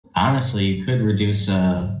honestly, you could reduce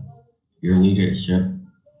your leadership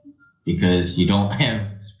because you don't have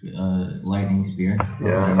lightning spear.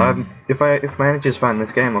 Yeah, if my energy's fine in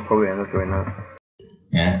this game, I'll probably end up doing that.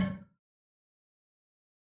 Yeah.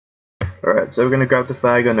 Alright, so we're gonna grab the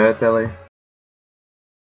flag on Earth Ellie.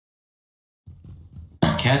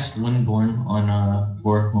 Cast Windborn on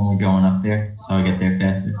 4 when we're going up there, so I get there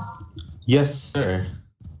faster. Yes, sir.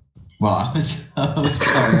 Well, I was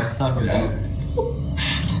sorry, I was talking about it.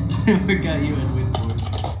 We got you in Windborn.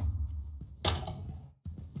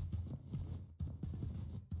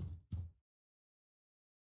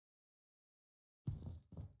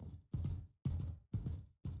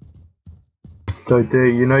 So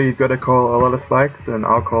you know you've got to call a lot of spikes, and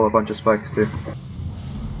I'll call a bunch of spikes too.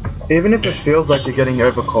 Even if it feels like you're getting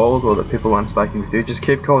overcalled or that people aren't spiking with you, just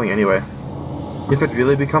keep calling anyway. If it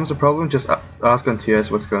really becomes a problem, just ask on TS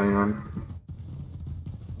what's going on.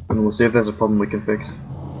 And we'll see if there's a problem we can fix.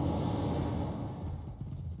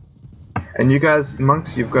 And you guys,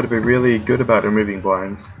 monks, you've got to be really good about removing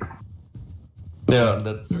blinds. Yeah,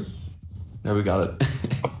 that's... Yeah, we got it.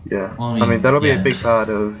 Yeah, Well, I mean that'll be a big part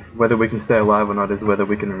of whether we can stay alive or not, is whether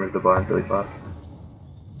we can remove the blinds really fast.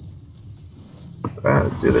 Alright,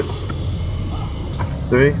 let's do this.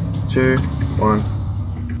 3, 2, 1.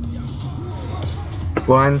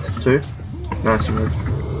 Blind, 2. Nice remove.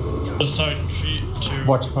 This time, 3, 2.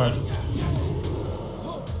 Watch part.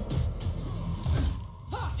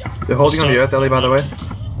 They're holding on the Earth Ellie, by the way.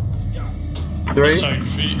 3,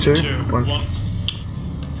 2, 1.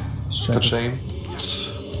 Good shame.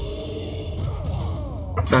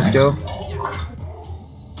 Nice kill.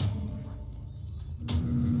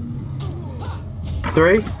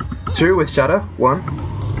 Three, 2 with shatter, 1.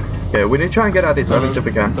 Yeah, we need to try and get out of these weapons if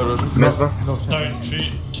we can. Mesmer. Time,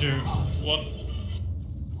 3, 2, 1.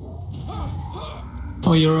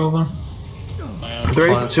 Oh, you're over.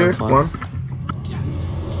 3, 2, 1.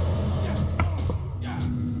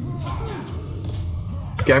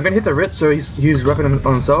 Okay, I'm gonna hit the Ritz so he's weapon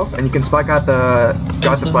on himself, and you can spike out the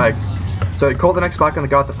guard the flag. So call the next spike on the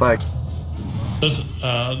guard the flag. This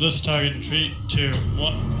target 3, 2,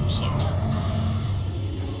 1. So.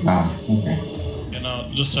 Oh, okay. You know,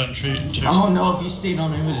 this time 3, 2. Oh no, if you stayed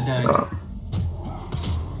on, I would have died.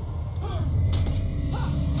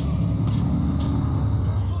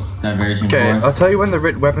 Diversion. Okay, I'll tell you when the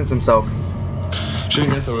Rit weapons himself.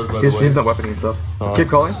 Shooting hits over, by the way. He's not weaponing himself. Keep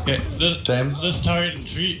calling. Okay, this target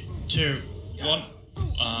 3, 2, 1.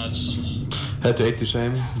 It's... Had to 80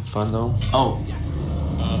 shame, it's fine though. Oh.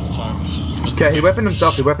 Okay, he weaponed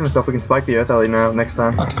himself, we can spike the Earth Ellie now, next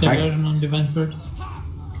time. Fuck diversion on the vent bird.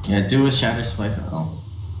 Yeah, do a shatter spike. Oh.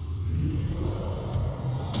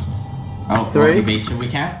 Oh, 3, base, should we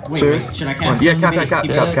cap? Wait, 2, wait, should I cap? 1. Yeah, cap. Cap.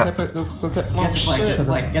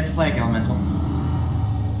 Get the flag, elemental.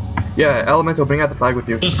 Yeah, elemental, bring out the flag with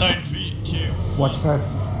you. This time 3, 2. Watch part.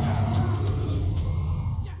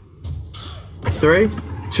 3,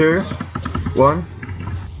 2, 1.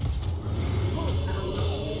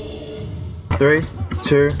 3,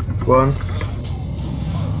 2, 1.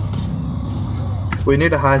 We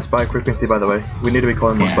need a high spike frequency, by the way. We need to be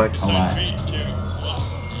calling more spikes. A lot. 3, 2,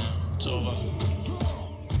 1. It's over.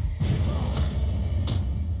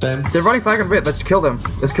 Damn. They're running flag and Rit, let's kill them.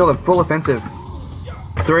 Let's kill them, full offensive.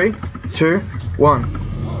 3, 2, 1.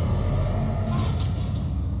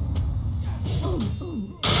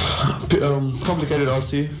 Complicated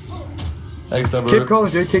RC. Extra Keep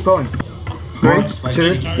calling, dude, keep calling. 3,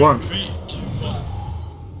 2, 1. 3, 2, 1.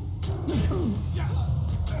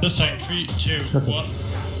 This time 3, 2, 1.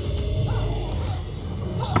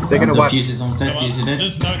 They're gonna wipe. Fuse it.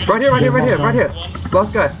 Right here.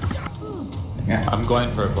 Last guy. Yeah. I'm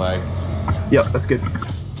going for a flag. Yep, that's good.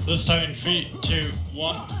 This time 3, 2,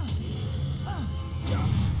 1.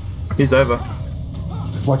 He's over.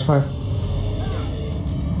 Watch fire.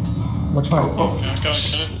 Watch fire. Oh, okay, I'm going.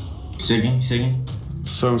 Sigging.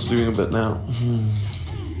 Storm's leaving a bit now.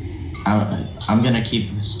 I'm gonna keep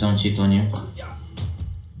stone sheets on you.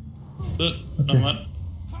 No, man.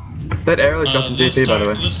 That arrow got some DP, by the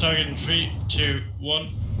way. This target in 3, 2,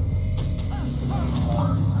 1.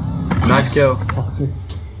 Nice kill. Foxy.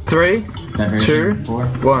 3, 2,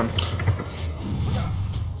 1.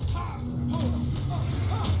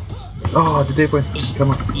 Oh, the deep win. Come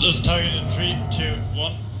on. This target in 3, 2,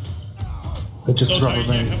 1. They just drop a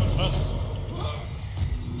target, vein.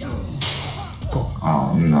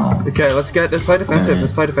 Oh no. Okay, let's play defensive.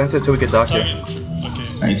 Let's play defensive till we get dark here. Okay.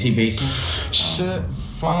 I see basing. Shit.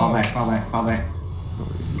 Fall back.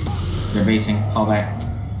 They're basing. Fall back.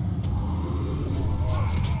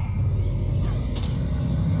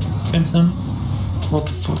 Crimson. What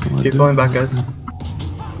the fuck am I doing? Keep falling back, guys.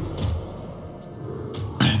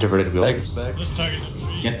 They're ready to go. X back. This target in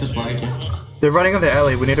 3, Get the flag, yeah. They're running on the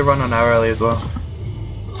alley. We need to run on our alley as well.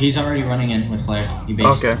 He's already running in with flag. He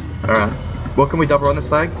based. Okay, alright. Well, can we double run this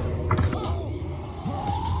flag?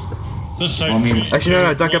 This side Well, I mean- 3, Actually,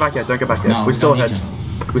 no, 2, don't get back yet. Don't get back yet. No, We're we still don't need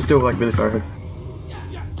ahead. We're still like really far ahead.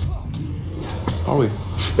 Are we?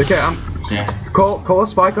 Okay, Yeah. call a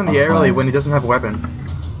spike on the I'm alley fine. when he doesn't have a weapon.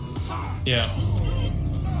 Yeah.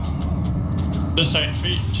 This side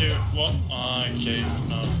 3, 2, 1. Okay,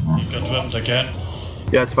 no, he got weapons again.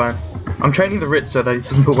 Yeah, it's fine. I'm training the Ritz so that he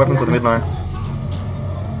doesn't put weapons on the midline.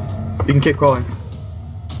 You can keep calling.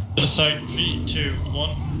 This side 3, 2,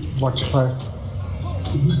 1. Watch fire.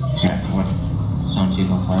 Yeah. What? Zone C's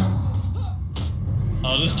on fire.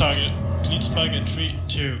 This target, clean spike in 3,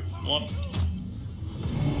 2, 1.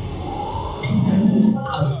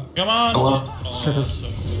 Come on! Hello? Shut up. So,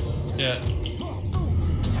 yeah.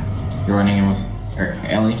 You're running in with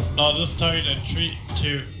Ellie. No, this target in 3,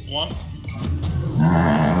 2, 1.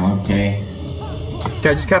 Okay.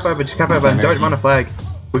 Okay, just cap over, and don't run a flag.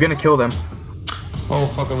 We're gonna kill them. Oh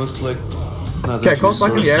fuck, I missed like. No, Okay, call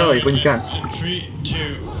spike in sorry. the alley when you can. In 3,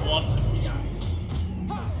 2, 1.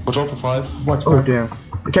 Watch out for 5. Watch Oh fire. damn.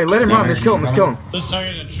 Okay, let him run, let's kill him, let's kill him. This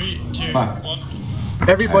target in 3, 2, Fuck. 1.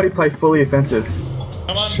 Everybody play fully offensive.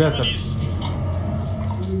 Come on, Shut come on, up. ease.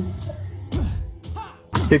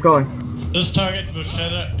 Keep calling. This target will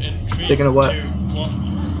shatter in 3, Taking a what? 2,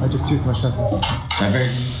 1. I just used my shotgun.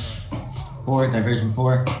 Diversion 4. Diversion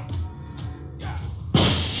 4.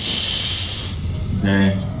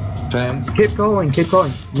 Okay. Damn. Keep calling, keep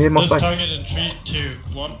calling. Need more This spikes. target in 3, 2,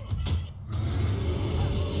 1.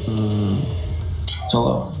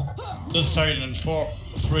 Solo. This target in 4,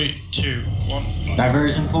 3, 2, 1.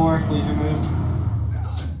 Diversion 4. Please remove.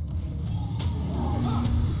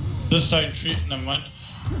 This target 3, never mind.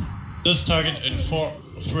 This target in 4,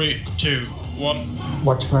 3, 2, 1.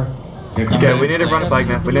 Watch fire. Here comes Okay, the we need to run a flag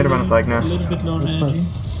now. We need to run a flag A now. little bit low on energy.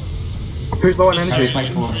 Who's low on This energy?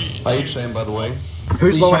 Spike target four. in 3, I hit shame by the way.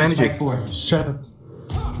 Who's Please low on try energy? Spike 4. Shut up.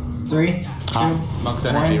 3, 2, Knocked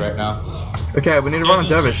energy 1. right now. Okay, we need to run on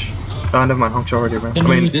Dervish. Oh, never mind, Honk's already ran. I Then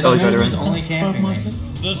mean, we- This Ellie's is already ran. only camping. Right?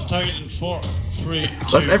 This target in 4, 3, 2.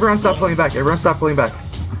 Let's everyone stop pulling back, everyone stop pulling back.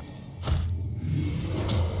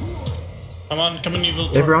 Come on, evil.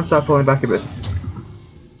 Everyone stop pulling back a bit.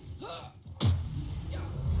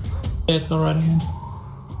 Yeah, it's alright again.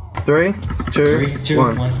 3, 2, 3, 2,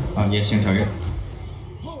 1. 1. Oh, yes, same target.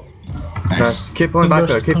 Nice. Nice. Keep pulling back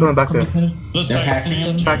though, keep pulling back though. This They're target packing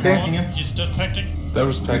him. 3, 2, Packing? 1. He's still packing. That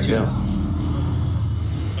was packed, yeah.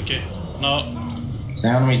 Okay, now.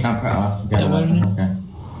 Sound he's not off. Got a weapon. Okay.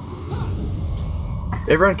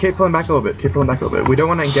 Everyone keep pulling back a little bit, keep pulling back a little bit. We don't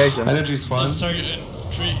want to engage them. Energy's fine. This target in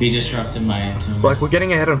 3. He disrupted my tomb. Like, we're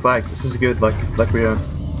getting ahead on flags, this is good, like we are.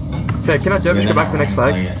 Okay, can I Dervish go back to the next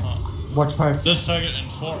flag? Watch fire. This target in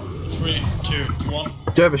 4, 3, 2, 1.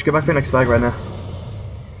 Dervish, go back to the next flag right now.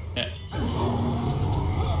 Yeah.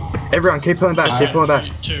 Everyone keep pulling back, keep pulling back.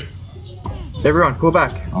 3, 2. Everyone, pull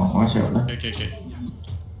back. Oh, watch out. Okay.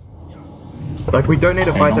 Like, we don't need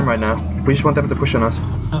to fight them right now. We just want them to push on us.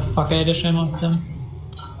 Oh fuck, I had a shame on them.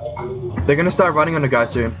 They're gonna start running on the guy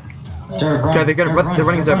soon. Derv, run. Okay, they're gonna run, they're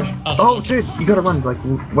running run, Dervish. run. Oh, dude, you gotta run, like,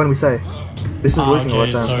 when we say. This is losing all the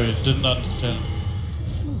Okay, time. sorry, didn't understand.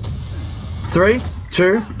 3,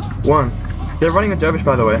 2, 1. They're running a Dervish,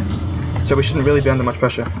 by the way. So we shouldn't really be under much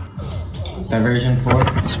pressure. Diversion 4.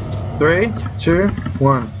 3, 2,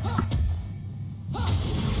 1.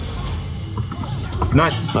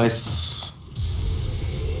 Nice. Nice.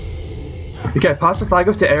 Okay, pass the flag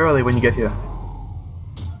off to airily when you get here.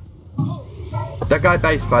 That guy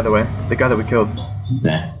based, by the way. The guy that we killed.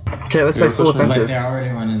 Yeah. Okay, let's play Yeah, full push him. Like offensive. they're already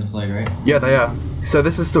running the flag, right? Yeah, they are. So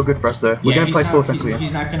this is still good for us, though. We're Yeah, gonna play he's full not- offensive again.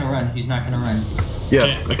 He's not gonna run. He's not gonna run.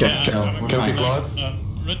 Yeah, okay. So, we're Can we fine. kick live?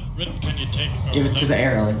 Rid, can you take? Give it to the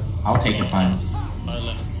air, Ellie. I'll take it, fine.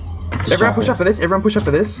 Just Everyone drop push it. up for this, everyone push up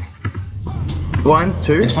for this. 1,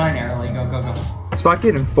 2. It's fine, Ellie. Go, go, go. Spike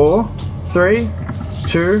it in 4, 3,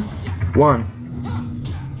 2, 1.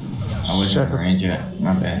 I wasn't in range yet.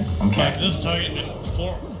 My bad. I'm Like capped. this target in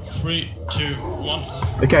 4, 3, 2, 1.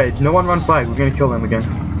 Okay, no one run flag. We're gonna kill them again.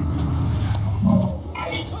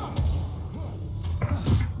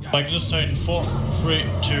 Like this target in 4, 3,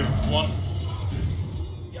 2, 1.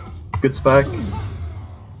 Good spike.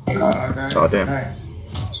 Oh, damn. Alright.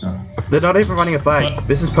 So, They're not even running a flag. What?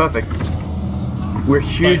 This is perfect. We're Like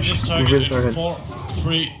huge. this We're target really far in ahead. 4,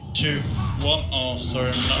 3, 2, 1. Oh,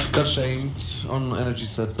 sorry, I'm not. Got shamed on energy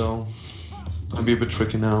set though. Might be a bit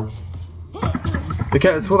tricky now.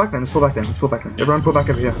 Okay, let's pull back then. Let's pull back then. Let's pull back then. Everyone pull back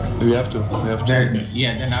over here. We have to. We have to.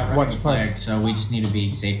 they're not running the flag, so we just need to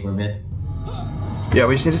be safe for a bit. Yeah,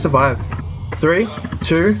 we just need to survive. 3,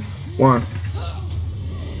 2, 1.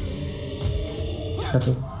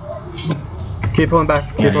 Settle. Keep pulling back,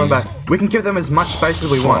 keep Yeah, pulling yeah. back. We can give them as much space as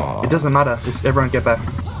we want. It doesn't matter, just everyone get back.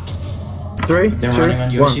 3, 2, They're running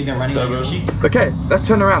on Yoshi. 1. They're running on Yoshi. Okay, let's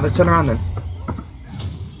turn around then.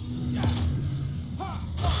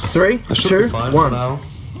 3, That should 2, be fine 1. for now.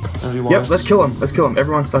 Yep, let's kill him,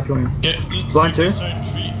 Everyone start killing him. Yeah, Blind two. this time,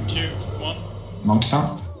 3, 2, 1. Monk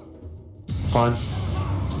stop. Fine.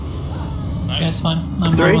 Nice. Yeah, it's fine.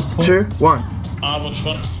 I'm 3, almost full. 2, 1. Which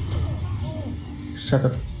one? Shut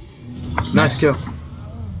up. Nice kill.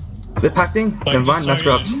 They're pacting, then Vine, nice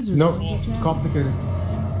drops. No, complicated.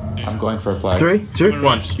 I'm going for a flag. 3, 2,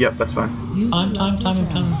 1. Yep, that's fine.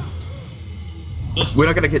 Time. This We're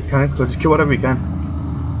not gonna get kind, so just kill whatever we can.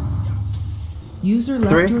 User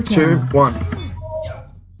left 3, your 2, channel.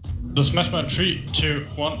 1. the smash man 3, 2,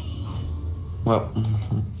 1. Well,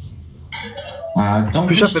 Don't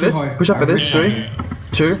Push up for too this, hard. push up for this. Yeah, 3, yeah, yeah.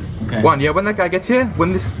 2, Okay. 1. Yeah, when that guy gets here,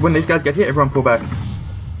 when these guys get here, everyone pull back.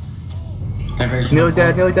 Diversion Nearly on dead,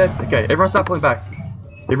 four. nearly dead. Okay, everyone start pulling back.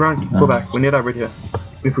 Everyone pull back. We need our red here.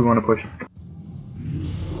 If we want to push.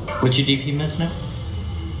 What's your DP miss now?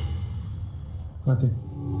 20.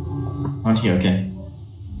 On here, okay.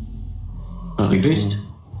 We boost.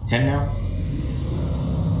 10 now.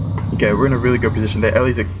 Okay, we're in a really good position there.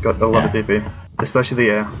 Ellie's got a lot of DP. Especially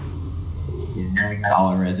the air. Yeah, we got all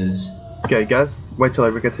our reses. Okay, guys, wait till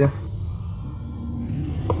Avery gets here.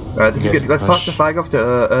 Alright, this is Yes, good. Let's push. pass the flag off to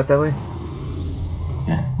Earth Ellie.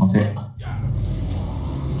 Yeah, I'll take it.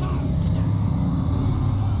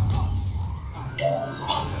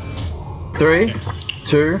 Three,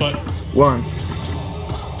 two, But 1.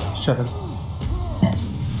 Shut up.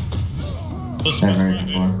 the smash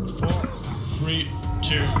Diversion man in 4, 3,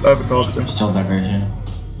 2. Overcalled them. Still diversion.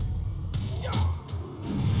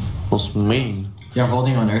 was mean. They're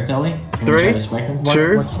holding on Earth Ellie. Can we 3, try to spike them?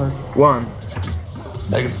 2, Watch for 1.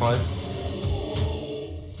 Egg is 5.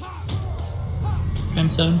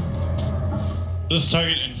 M7. This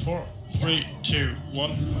target in 4, 3, 2, 1.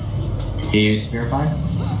 Can you use Spear Fire?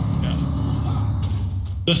 Yeah.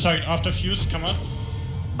 This target after fuse, come on.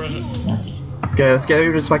 Press it. Okay, let's get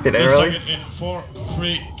Avery to spike that This air Ellie. target in 4,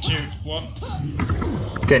 3, 2,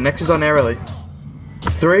 1. Okay, next is on air Ellie.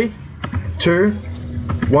 3, 2,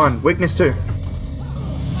 1. Weakness 2.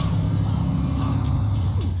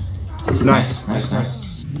 Nice.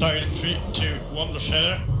 Nice. Target in 3, 2, 1. The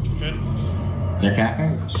shadow. Good. They're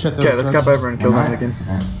capping? shut Okay, let's cap over and kill them again.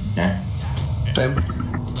 Okay. Same.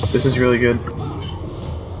 This is really good.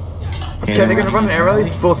 Okay, they're gonna run an air Ellie.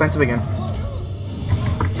 Full offensive again.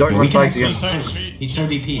 Don't Yeah, run we can flags actually again. Time push. 3. He's so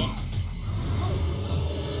DP.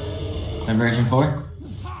 Diversion 4.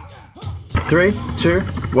 3, 2,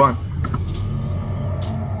 1.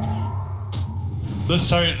 This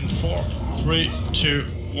target in 4, 3, 2,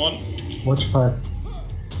 1. Watch fire.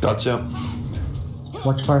 Gotcha.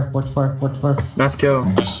 Watch fire. Watch fire. Watch fire. Nice kill.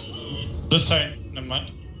 Nice. This time, never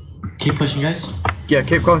mind. Keep pushing, guys. Yeah,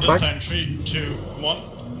 keep calling This flags. time 3, 2, 1.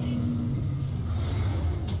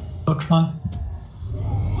 Don't try.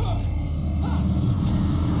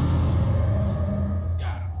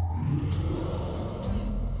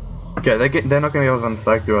 Okay, they're not gonna be able to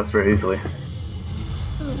unspike through us very easily.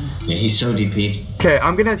 Yeah, he's so DP'd. Okay,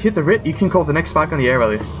 I'm gonna hit the writ. You can call the next spike on the air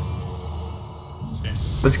Ellie.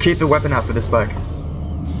 Let's keep the weapon out for this spike.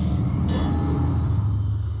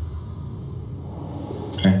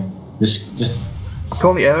 Okay. Just.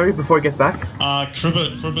 Call the air Ellie before it gets back.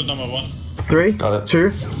 Cribble number 1. 3, Got it. 2,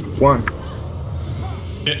 1.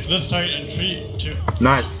 Yeah, this target in 3, 2.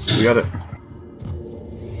 Nice, we got it.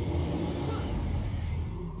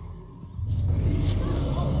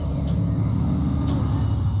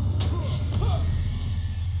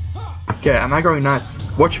 Okay, am I going nuts?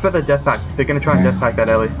 Watch for the death pack. They're gonna try and death pack that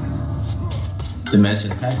Ellie. The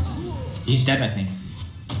message pack. He's dead, I think.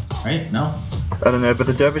 Right? No? I don't know, but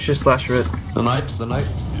the dervishes slash writ. The knight.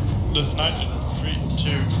 This knight in 3,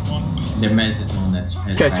 2, 1. The mess is the one that's.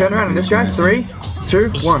 Okay, turn around on this guy. 3, 2,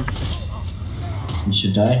 1. You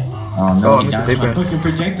should die. Oh no, Oh, he Mr. died my Paper. fucking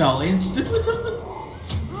projectile instant.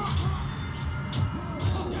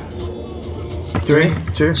 3,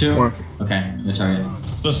 2, 2. 1. Okay, the target.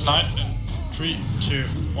 This knight in 3, 2,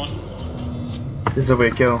 1. This is a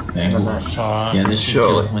weird kill. Okay. Fuck. Yeah, this should Surely.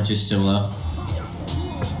 kill it once you're still low.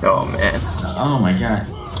 Oh man. Oh my god.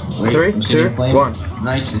 Wait, 3, I'm sitting 2, in flame. 1.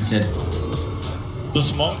 Nice, it's hit.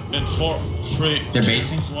 This monk in 4, 3, They're 2,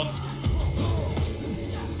 basing? 1.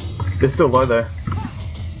 They're still low though.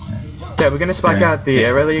 Okay, we're gonna spike Okay. out the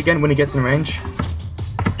air Ellie again when he gets in range.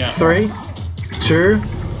 Yeah. 3, 2,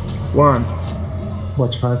 1.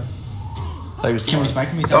 Watch fire. I was Can we spike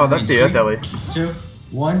him? He's Oh, out that's of the range. Earth Ellie. 3, 2,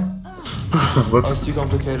 1. Whoops. RC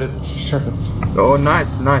complicated. Shut up. Oh, nice,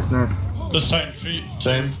 nice, nice. This Titan 3, 2,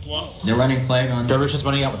 Same. 1. They're running flag on. Dervish is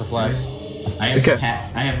running out with the flag. I have Okay. a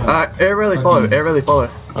hat. I have a. Air rally follow, fucking- air rally follow.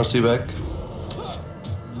 RC back.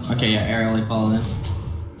 Okay, yeah, air alley follow them.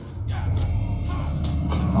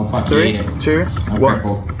 I'll fucking 3, eat it. 2, I'm 1.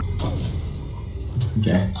 crippled.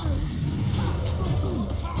 Okay.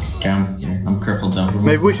 Yeah, I'm crippled though.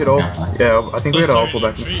 Maybe we should all. Can't fly. Yeah, I think we This gotta all pull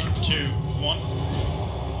Titan back. 3, 2, 1.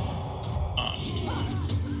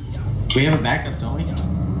 We have a backup, don't we?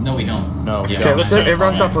 No, we don't. No, we Yeah, don't. Okay, let's Sorry,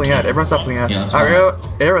 everyone start follow. pulling out. Everyone start pulling out. Yeah, let's follow.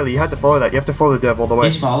 Airily, you had to follow that. You have to follow the dev all the way.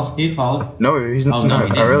 He's followed. He followed. No, he's Oh no, he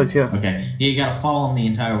didn't. Airely's here. Okay, you gotta follow him the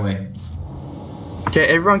entire way. Okay,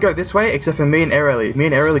 everyone go this way except for me and Airely. Me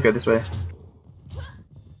and Airely go this way.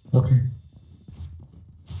 Okay.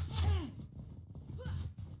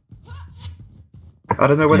 I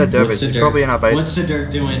don't know where the dev What's is. the He's Dirk- probably in our base. What's the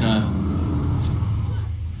Dirk doing?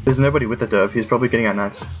 There's nobody with the dev. He's probably getting out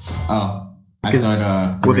knives. Oh, I Is-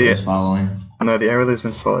 thought with Dirk the- was following. No, the Airely's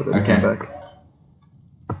been followed. They Okay. came back.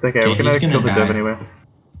 It's okay, we're Okay, gonna he's gonna kill the dev die. anyway.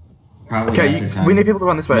 Probably Okay, after time. we need people to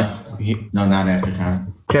run this way. No, not after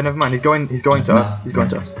time. Okay, never mind. He's going to No, us. He's going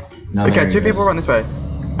to us. No, there Okay, he 2 is. people run this way.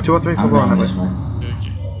 2 or 3 I'm people run going that this way. way.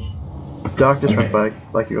 Okay. Dark, just run Okay. flag,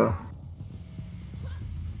 like you are.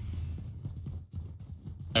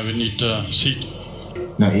 We need seat.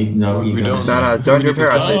 No, you We go don't. this No, way. no, don't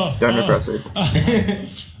repair our Oh, seat. Don't repair our seat.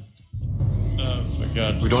 Oh,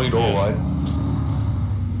 forgot. We don't need all wide.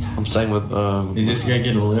 I'm staying with Is this guy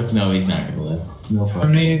gonna live? No, he's not gonna live. No fuck.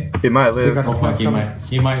 Only He might live. got- Oh fuck, he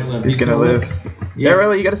might live. He's gonna live. Yeah,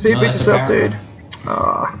 really, you gotta speed No, boost that's yourself, a power dude.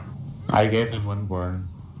 Ah, I gave him one born.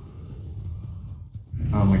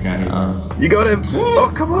 Oh my god, he lived. you got him.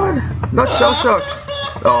 Oh, come on. Not shell shock.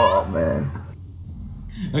 Oh, man.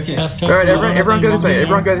 Okay, ask Alright, everyone go this way.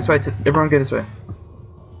 Everyone go this way. Everyone go this way.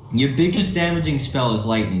 your biggest damaging spell is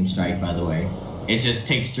lightning strike, by the way. It just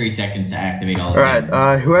takes 3 seconds to activate all of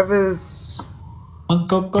Alright, whoever's...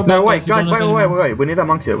 Go back. No, wait, guys, you guys, don't have any wait. monks. We need our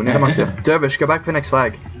monks here. We need our monks here. Dervish, go back for next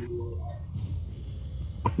flag.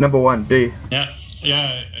 Number 1, D. Yeah,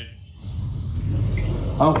 yeah.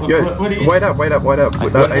 Oh, Yo, what do you? wait up.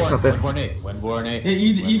 That eight's not there. Windborn 8. Windborn 8. Hey,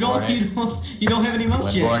 you don't have any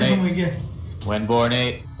monks yet. Windborn Oh my god. Windborn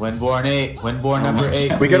 8. Windborn 8. Windborn number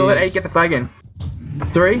 8. We gotta let 8 get the flag in.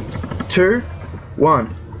 3, 2,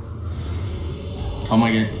 1. Oh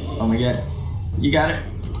my god. You got it.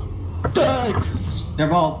 They're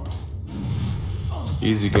bald.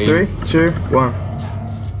 easy game. 3, 2, 1.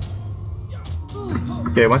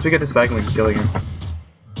 Okay, once we get this flag in, we can kill again.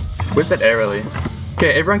 Where's that air rally?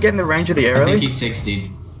 Okay, everyone get in the range of the air I rally. think he's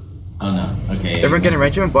 60. Oh no. Okay. Everyone get in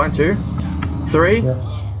range of him. 1, 2, 3,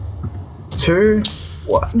 Yeah. 2,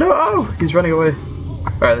 1. No! He's running away.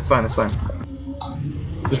 Alright, that's fine.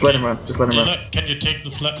 Just let him run. Can you take the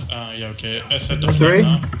flag? Yeah, okay. I said the flag 3,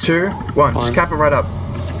 now. 2, 1. Just cap it right up.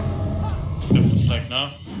 The flag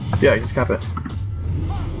now. Yeah, just cap it.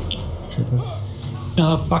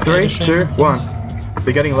 Oh fuck. 3, 2, 1.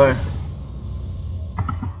 They're getting low.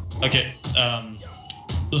 Okay,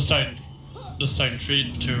 this time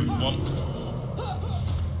 3, 2, 1.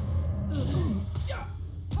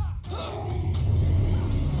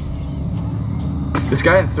 This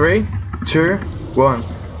guy in 3, 2, 1.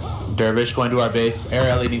 Dervish going to our base. Air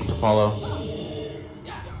Ellie needs to follow.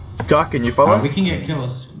 Dark, can you follow? We can get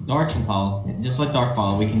kills. Dark can follow. Just let Dark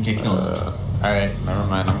follow. We can get kills. Alright, never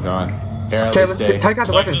mind, I'm gone. Air Okay, Ellie let's stay. take out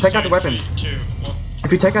the weapons. Take out the weapons. 3, 2, 1.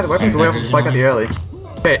 If you take out the weapons, we'll be able to spike out the early.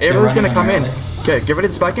 Okay, everyone's gonna come in. Okay, get ready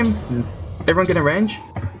to spike him. Everyone get in range.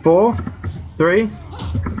 4, 3,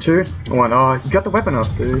 2, 1. Oh, you got the weapon off,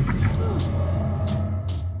 dude.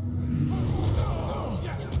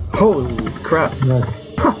 Holy crap. Nice.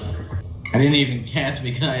 I didn't even cast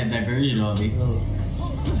because I had diversion on me.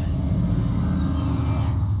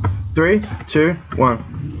 3, 2, 1.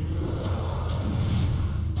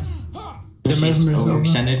 The mesmer is over.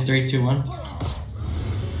 Extended 3, 2, 1.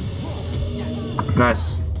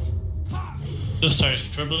 Nice. This time is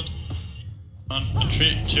scribbled.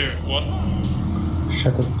 3, 2, 1.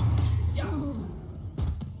 Shut up.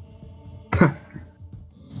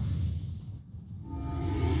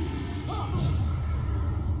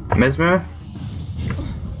 Mesmer?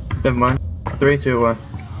 Never mind. 3, 2, 1.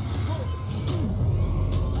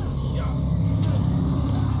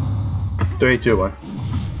 Three, two, one.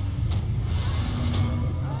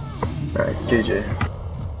 Alright, GG.